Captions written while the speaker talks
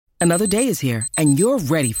Another day is here, and you're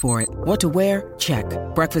ready for it. What to wear? Check.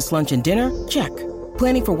 Breakfast, lunch, and dinner? Check.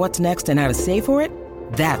 Planning for what's next and how to save for it?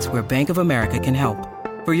 That's where Bank of America can help.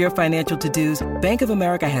 For your financial to-dos, Bank of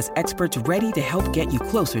America has experts ready to help get you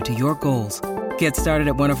closer to your goals. Get started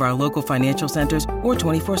at one of our local financial centers or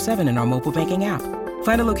 24/7 in our mobile banking app.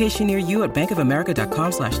 Find a location near you at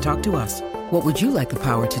bankofamerica.com/talktous. What would you like the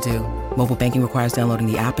power to do? Mobile banking requires downloading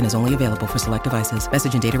the app and is only available for select devices.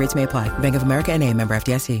 Message and data rates may apply. Bank of America N.A., member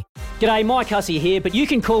FDIC. G'day, Mike Hussey here, but you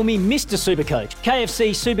can call me Mr. Supercoach. KFC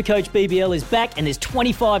Supercoach BBL is back and there's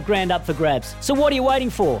 25 grand up for grabs. So what are you waiting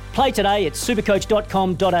for? Play today at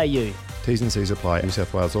supercoach.com.au. T's and C's apply. New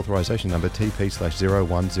South Wales authorisation number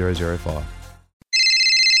TP/01005.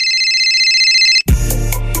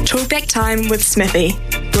 Talkback time with Smithy.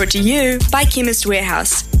 Brought to you by Chemist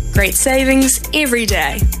Warehouse. Great savings every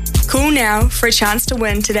day. Call now for a chance to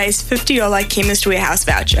win today's $50 Chemist Warehouse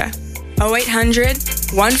voucher. 0800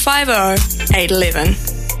 150 811.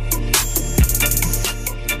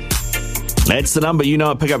 That's the number. You know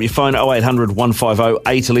it. Pick up your phone, 0800 150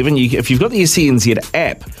 811. If you've got the SENZ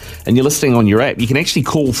app and you're listening on your app, you can actually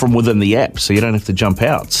call from within the app, so you don't have to jump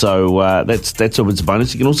out. So that's always a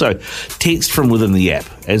bonus. You can also text from within the app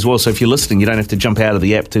as well. So if you're listening, you don't have to jump out of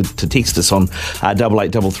the app to text us on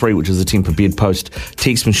 8833, which is the Temper Bedpost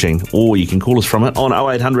text machine, or you can call us from it on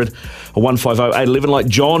 0800 150 811, like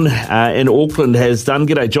John in Auckland has done.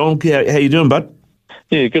 G'day, John. How you doing, bud?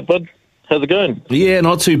 Yeah, good, bud. How's it going? Yeah,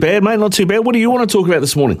 not too bad, mate, not too bad. What do you want to talk about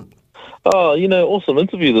this morning? Oh, awesome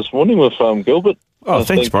interview this morning with Gilbert. Oh,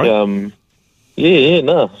 thanks, bro.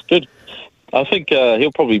 It's good. I think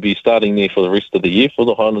he'll probably be starting there for the rest of the year for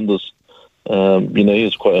the Highlanders. He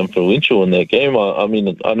was quite influential in that game. I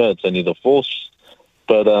mean, I know it's only the force,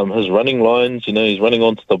 but his running lines, he's running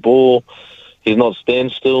onto the ball. He's not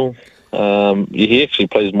standstill. He actually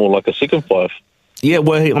plays more like a second five. Yeah,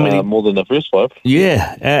 well, more than the first five.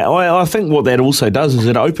 Yeah, I think what that also does is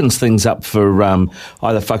it opens things up for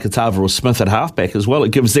either Fakatava or Smith at halfback as well.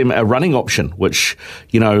 It gives them a running option, which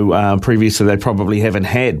previously they probably haven't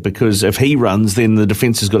had, because if he runs, then the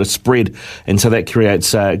defence has got to spread, and so that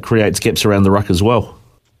creates gaps around the ruck as well.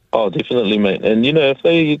 Oh, definitely, mate. And if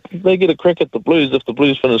they get a crack at the Blues, if the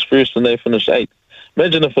Blues finish first and they finish 8th,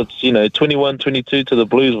 imagine if it's 21-22 to the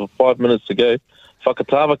Blues with 5 minutes to go,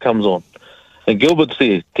 Fakatava comes on. And Gilbert's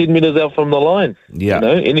there, 10 metres out from the line. Yeah.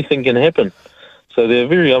 Anything can happen. So they're a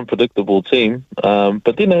very unpredictable team.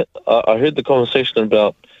 But then I heard the conversation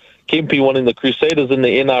about Kempe wanting the Crusaders in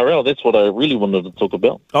the NRL. That's what I really wanted to talk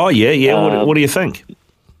about. Oh, yeah. What do you think?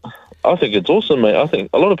 I think it's awesome, mate. I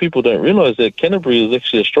think a lot of people don't realise that Canterbury is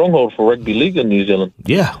actually a stronghold for rugby league in New Zealand.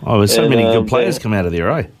 Yeah. There's so many good players come out of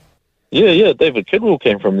there, eh? Yeah. David Kidwell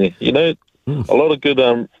came from there. A lot of good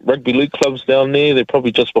rugby league clubs down there. They're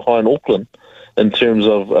probably just behind Auckland in terms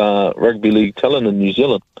of rugby league talent in New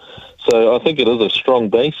Zealand. So I think it is a strong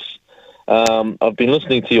base. I've been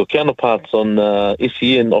listening to your counterparts on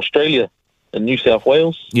SEN Australia in New South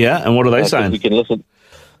Wales. Yeah, and what are they saying? We can listen.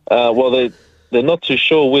 They're not too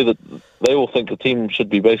sure whether they all think the team should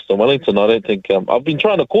be based on Wellington. I don't think. I've been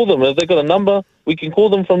trying to call them. Have they got a number we can call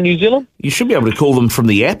them from New Zealand? You should be able to call them from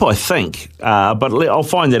the app, I think. But I'll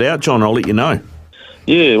find that out, John. I'll let you know.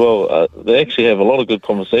 Yeah, well, they actually have a lot of good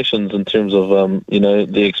conversations in terms of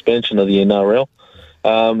the expansion of the NRL.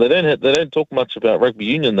 They don't talk much about rugby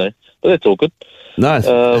union though, but that's all good. No,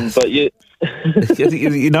 but yeah.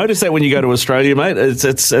 You notice that when you go to Australia, mate.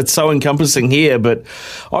 It's so encompassing here. But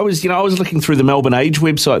I was looking through the Melbourne Age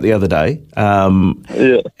website the other day,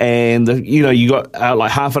 and you got like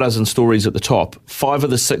half a dozen stories at the top. 5 of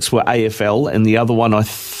the 6 were AFL, and the other one I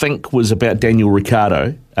think was about Daniel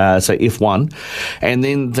Ricciardo, so F1, and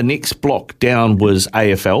then the next block down was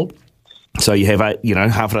AFL. So you have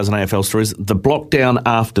half a dozen AFL stories. The block down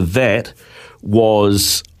after that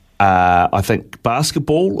was I think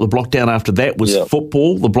basketball. The block down after that was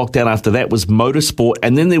football. The block down after that was motorsport.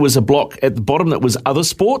 And then there was a block at the bottom that was other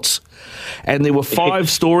sports. And there were 5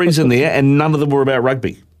 stories in there, and none of them were about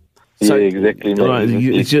rugby. So, yeah, exactly.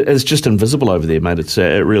 It's just invisible over there, mate.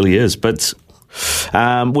 It really is. But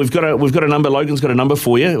we've got a number. Logan's got a number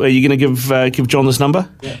for you. Are you going to give John this number?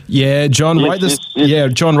 Yeah, John, write this. Yes. Yeah,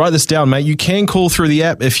 John, write this down, mate. You can call through the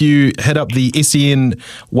app if you hit up the SEN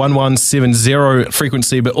 1170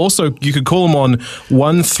 frequency, but also you could call them on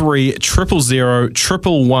 1300 000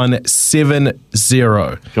 11170. Do you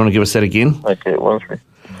want to give us that again? Okay, 13.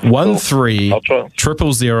 13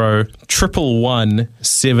 000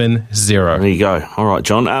 11170. There you go. All right,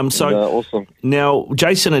 John. Awesome. Now,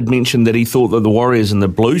 Jason had mentioned that he thought that the Warriors and the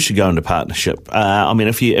Blues should go into partnership. I mean,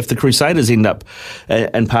 if the Crusaders end up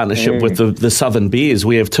in partnership with the Southern Bears,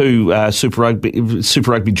 we have two Super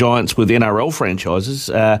Rugby giants with NRL franchises.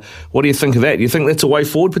 What do you think of that? Do you think that's a way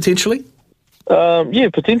forward potentially? Yeah,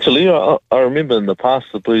 potentially. I remember in the past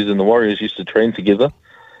the Blues and the Warriors used to train together,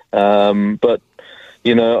 but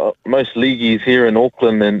most leagueies here in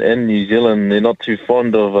Auckland and New Zealand, they're not too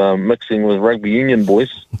fond of mixing with rugby union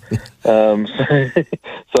boys. So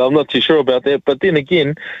I'm not too sure about that. But then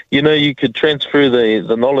again, you could transfer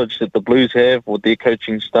the knowledge that the Blues have with their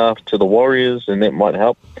coaching staff to the Warriors, and that might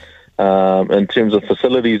help in terms of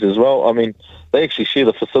facilities as well. I mean, they actually share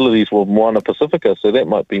the facilities with Moana Pacifica, so that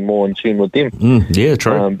might be more in tune with them. Yeah,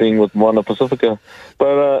 true. Being with Moana Pacifica.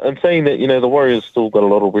 But in saying that, the Warriors still got a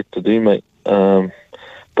lot of work to do, mate.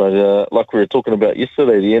 But like we were talking about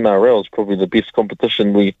yesterday, the NRL is probably the best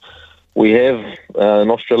competition we have in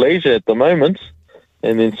Australasia at the moment,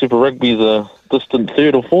 and then Super Rugby is a distant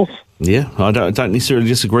third or fourth. Yeah, I don't necessarily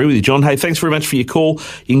disagree with you, John. Hey, thanks very much for your call.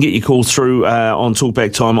 You can get your calls through on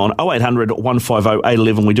Talkback Time on 0800 150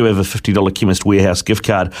 811. We do have a $50 Chemist Warehouse gift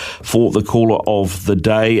card for the caller of the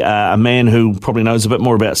day. A man who probably knows a bit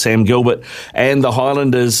more about Sam Gilbert and the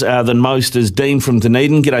Highlanders than most is Dean from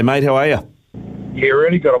Dunedin. G'day, mate. How are you? Yeah,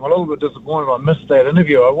 really good. I'm a little bit disappointed I missed that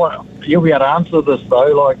interview. You'll be able to answer this though.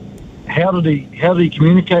 Like, how did he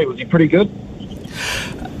communicate? Was he pretty good?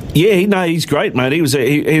 Yeah, he's great, mate. He was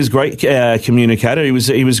a great communicator. He was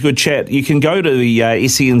a good chat. You can go to the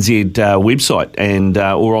SENZ website and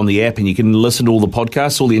or on the app, and you can listen to all the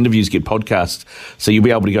podcasts. All the interviews get podcasts, so you'll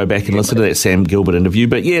be able to go back and listen to that Sam Gilbert interview.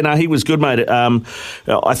 But yeah, he was good, mate.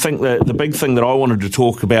 I think the big thing that I wanted to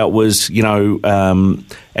talk about was,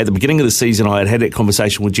 at the beginning of the season, I had that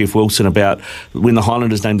conversation with Jeff Wilson about when the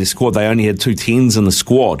Highlanders named their squad, they only had 2 10s in the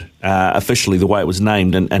squad, officially the way it was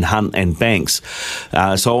named, and Hunt and Banks.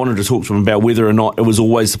 So I wanted to talk to him about whether or not it was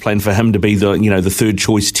always the plan for him to be the third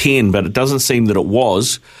choice 10, but it doesn't seem that it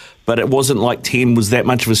was. But it wasn't like 10 was that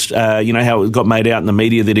much of a, how it got made out in the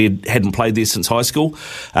media that he hadn't played there since high school.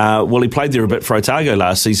 Well, he played there a bit for Otago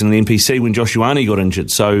last season in the NPC when Josh Ioane got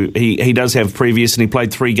injured. So he does have previous, and he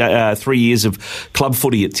played 3 years of club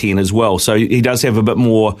footy at 10 as well. So he does have a bit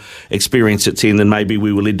more experience at 10 than maybe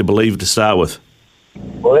we were led to believe to start with.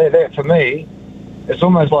 Well, that for me, it's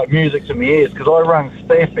almost like music to my ears, because I rang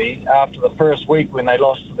Staffy after the first week when they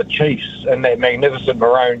lost to the Chiefs in that magnificent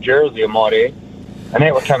maroon jersey, I might add. And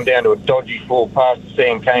that would come down to a dodgy forward pass to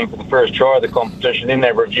Sam Cane for the first try of the competition. Then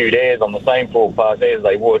they reviewed ours on the same forward pass as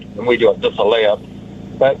they would, and we got disallowed.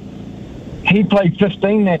 But he played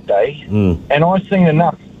 15 that day, and I've seen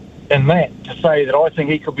enough in that to say that I think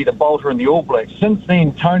he could be the bolter in the All Blacks. Since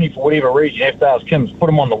then, Tony, for whatever reason, you have to ask Kim's put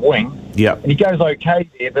him on the wing. Yeah. And he goes okay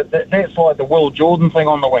there, but that's like the Will Jordan thing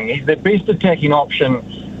on the wing. He's the best attacking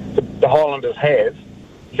option the Highlanders have.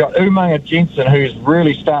 You've got Umaga Jensen, who's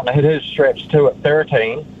really starting to hit his straps too at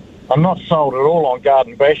 13. I'm not sold at all on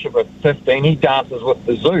Garden Bishop at 15. He dances with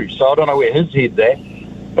the zoo, so I don't know where his head's at.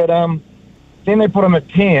 But then they put him at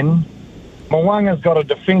 10. Mwanga's got a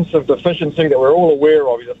defensive deficiency that we're all aware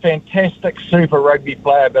of. He's a fantastic Super Rugby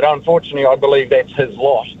player, but unfortunately I believe that's his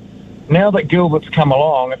lot. Now that Gilbert's come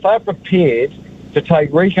along, if they're prepared to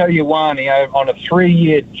take Rieko Ioane on a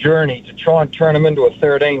 3-year journey to try and turn him into a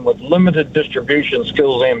 13 with limited distribution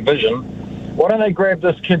skills and vision, why don't they grab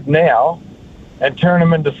this kid now and turn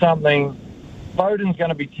him into something? Bowden's going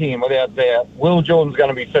to be 10 without doubt. Will Jordan's going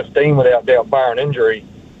to be 15 without doubt, bar an injury.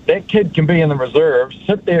 That kid can be in the reserves,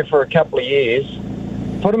 sit there for a couple of years,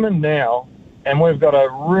 put him in now, and we've got a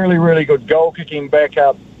really, really good goal-kicking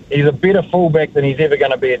backup. He's a better fullback than he's ever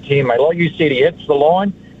going to be a 10, mate. Like you said, he hits the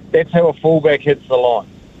line. That's how a fullback hits the line.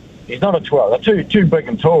 He's not a 12. They're too big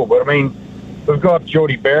and tall, but, I mean, we've got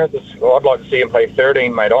Geordie Barrett. I'd like to see him play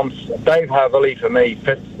 13, mate. Dave Havili, for me,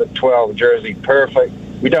 fits the 12 jersey perfect.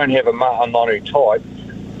 We don't have a Mahanonu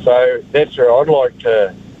type. So that's where I'd like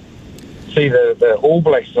to see the All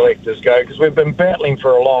Black selectors go, because we've been battling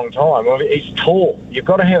for a long time. Well, he's tall. You've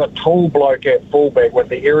got to have a tall bloke at fullback with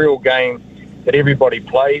the aerial game that everybody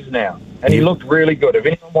plays now. And he looked really good. If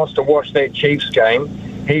anyone wants to watch that Chiefs game,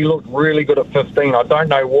 he looked really good at 15. I don't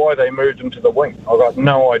know why they moved him to the wing. I've got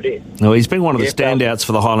no idea. No, he's been one of the standouts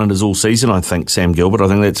for the Highlanders all season, I think, Sam Gilbert. I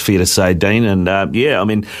think that's fair to say, Dean. And, I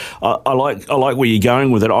mean, I like where you're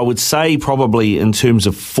going with it. I would say probably in terms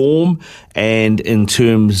of form and in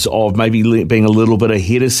terms of maybe being a little bit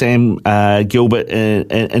ahead of Sam Gilbert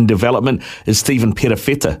in development, is Stephen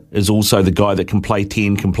Perofeta is also the guy that can play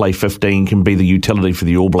 10, can play 15, can be the utility for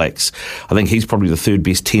the All Blacks. I think he's probably the third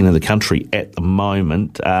best 10 in the country at the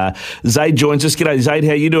moment. Zaid joins us. G'day, Zaid.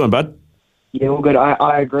 How you doing, bud? Yeah, all good.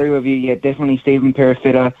 I agree with you. Yeah, definitely Stephen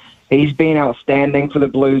Perofeta. He's been outstanding for the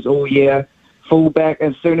Blues all year. Fullback,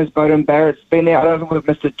 as soon as Beauden Barrett's been there, I don't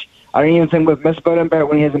even think we've missed Beauden Barrett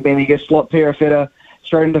when he hasn't been there. You slot Perofeta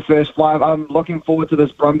straight into first five. I'm looking forward to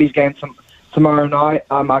this Brumbies game tomorrow night.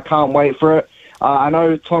 I can't wait for it. I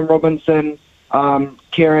know Tom Robinson,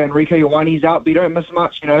 Kera and Rieko Ioane's out, but you don't miss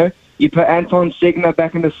much, you know. You put Anton Segner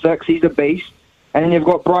back into 6, he's a beast. And then you've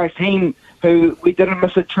got Bryce Heem, who we didn't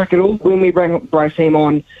miss a trick at all. When we bring Bryce Heem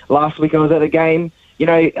on last week, I was at the game. You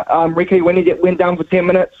know, Rieko Ioane went down for 10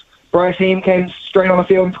 minutes. Bryce Heem came straight on the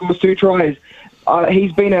field and scores 2 tries.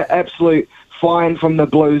 He's been an absolute find from the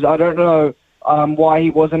Blues. I don't know why he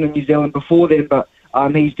wasn't in New Zealand before then, but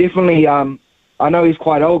he's definitely, I know he's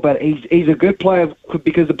quite old, but he's a good player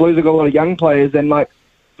because the Blues have got a lot of young players, and like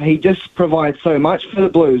he just provides so much for the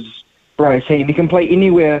Blues, Bryce Heem. He can play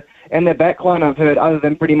anywhere in their back line, I've heard, other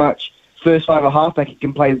than pretty much first 5 or halfback. He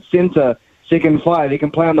can play centre, second 5. He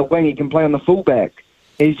can play on the wing. He can play on the fullback.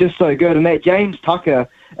 He's just so good. And that James Tucker,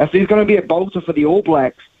 if he's going to be a bolter for the All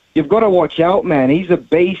Blacks, you've got to watch out, man. He's a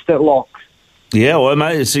beast at lock. Yeah, well,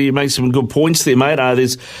 mate, so you make some good points there, mate.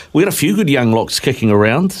 We got a few good young locks kicking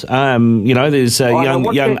around. You know, there's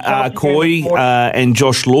young Coy and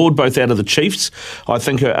Josh Lord, both out of the Chiefs. I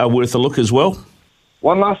think are worth a look as well.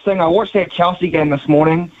 One last thing, I watched that Chelsea game this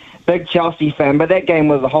morning. Big Chelsea fan, but that game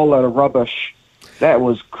was a whole load of rubbish. That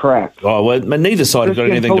was crap. Oh well, neither side have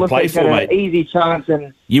got anything to play for, mate. An easy chance,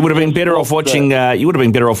 and you would have been better off watching. You would have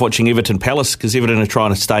been better off watching Everton Palace because Everton are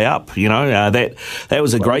trying to stay up. You know that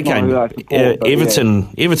was a great game.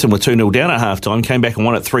 Everton were 2-0 down at halftime, came back and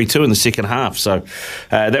won it 3-2 in the second half. So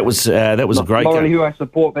that was a great game. Not who I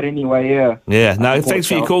support, but anyway, yeah. Yeah. No, thanks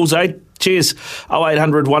for your calls, Zaid. Cheers.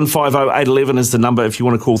 0800 150 811 is the number if you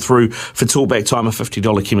want to call through for talkback time. A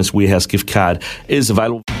 $50 Chemist Warehouse gift card is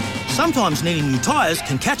available. Sometimes needing new tyres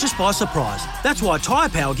can catch us by surprise. That's why Tyre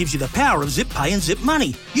Power gives you the power of Zip Pay and Zip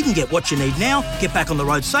Money. You can get what you need now, get back on the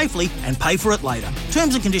road safely and pay for it later.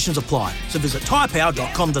 Terms and conditions apply. So visit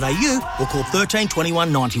tyrepower.com.au or call 13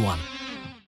 21 91.